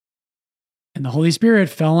son. And the Holy Spirit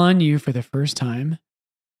fell on you for the first time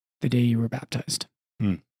the day you were baptized.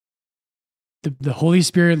 Hmm. The Holy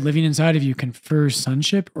Spirit living inside of you confers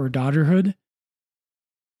sonship or daughterhood,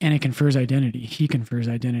 and it confers identity. He confers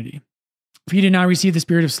identity. For you did not receive the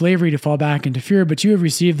spirit of slavery to fall back into fear, but you have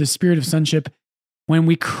received the spirit of sonship when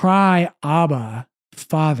we cry, Abba,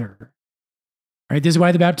 Father. Right? This is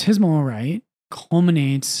why the baptismal rite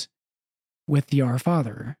culminates with the Our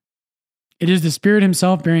Father. It is the Spirit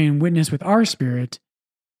himself bearing witness with our spirit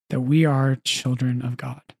that we are children of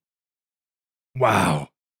God. Wow.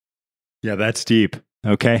 Yeah, that's deep.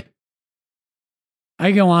 Okay.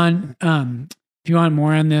 I go on. If you want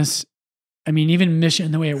more on this, I mean, even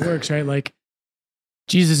mission, the way it works, right? Like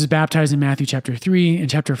Jesus is baptized in Matthew chapter 3. In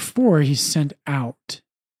chapter 4, he's sent out.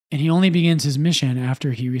 And he only begins his mission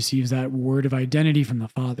after he receives that word of identity from the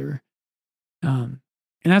Father. And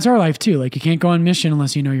that's our life too. Like you can't go on mission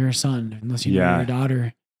unless you know you're a son, unless you know you're a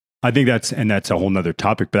daughter. I think that's a whole nother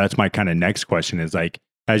topic, but that's my kind of next question is like,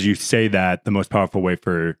 as you say that, the most powerful way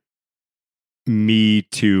for me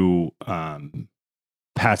to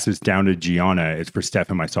pass this down to Gianna is for Steph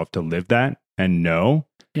and myself to live that and know.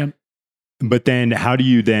 Yep. But then how do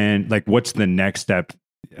you then, like, what's the next step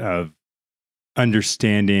of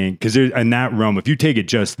understanding? Because in that realm, if you take it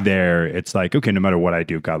just there, it's like, okay, no matter what I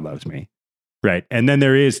do, God loves me. Right. And then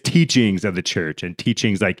there is teachings of the church and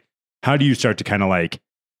teachings like, how do you start to kind of like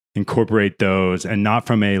incorporate those and not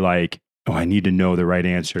from a like, oh, I need to know the right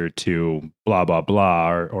answer to blah, blah,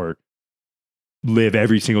 blah, or live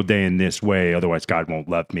every single day in this way. Otherwise God won't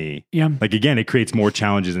love me. Yeah. Like, again, it creates more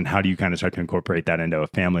challenges. And how do you kind of start to incorporate that into a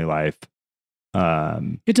family life?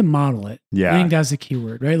 It's to model it. Yeah. I think that's the key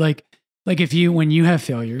word, right? Like if you, when you have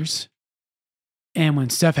failures and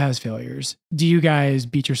when Steph has failures, do you guys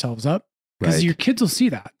beat yourselves up? Because your kids will see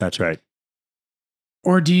that. That's right.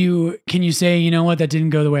 Or can you say, you know what, that didn't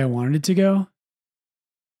go the way I wanted it to go?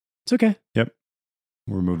 It's okay. Yep.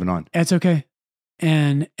 We're moving on. It's okay.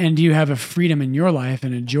 And do you have a freedom in your life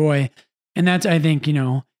and a joy? And that's, I think,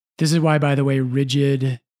 this is why, by the way,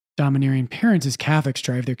 rigid, domineering parents as Catholics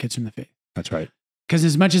drive their kids from the faith. That's right. Because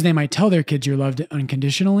as much as they might tell their kids you're loved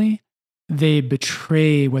unconditionally, they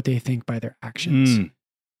betray what they think by their actions. Right?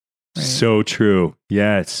 So true.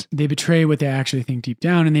 Yes. They betray what they actually think deep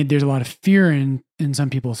down. And there's a lot of fear in some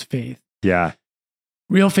people's faith. Yeah.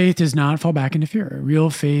 Real faith does not fall back into fear. Real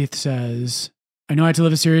faith says, I know I have to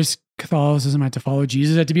live a serious Catholicism. I have to follow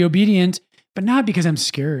Jesus. I have to be obedient, but not because I'm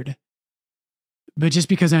scared, but just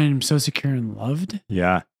because I am so secure and loved.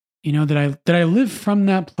 Yeah. That I live from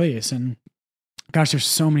that place. And gosh, there's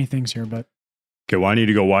so many things here, but. Okay. Well, I need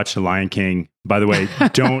to go watch The Lion King. By the way,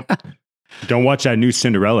 don't watch that new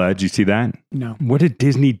Cinderella. Did you see that? No. What did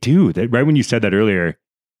Disney do? Right when you said that earlier,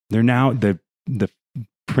 they're now the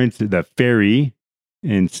prince, the fairy,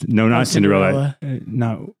 and no, not Cinderella.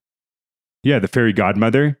 No. Yeah, the fairy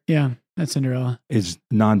godmother. Yeah, that's Cinderella. Is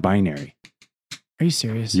non-binary. Are you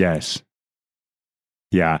serious? Yes.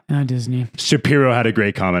 Yeah. Disney. Shapiro had a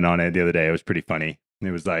great comment on it the other day. It was pretty funny.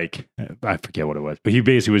 It was like, I forget what it was, but he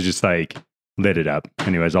basically was just like, lit it up.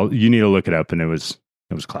 Anyways, you need to look it up, and it was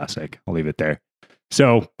classic. I'll leave it there.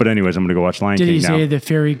 So, but anyways, I'm going to go watch Lion King now. Did he say the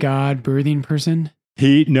fairy god birthing person?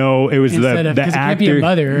 No, it was the actor. It can't be a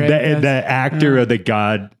mother, right? The actor of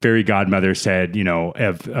the fairy godmother said,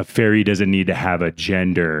 if a fairy doesn't need to have a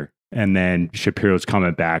gender. And then Shapiro's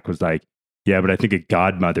comment back was like, yeah, but I think a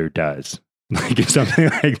godmother does. Like something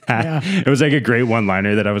like that. Yeah. It was like a great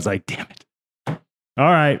one-liner that I was like, damn it. All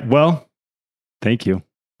right. Well, thank you.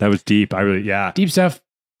 That was deep. Deep stuff.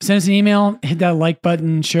 Send us an email, hit that like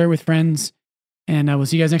button, share it with friends, and we'll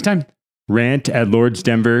see you guys next time.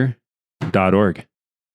 Rant@lordsdenver.org.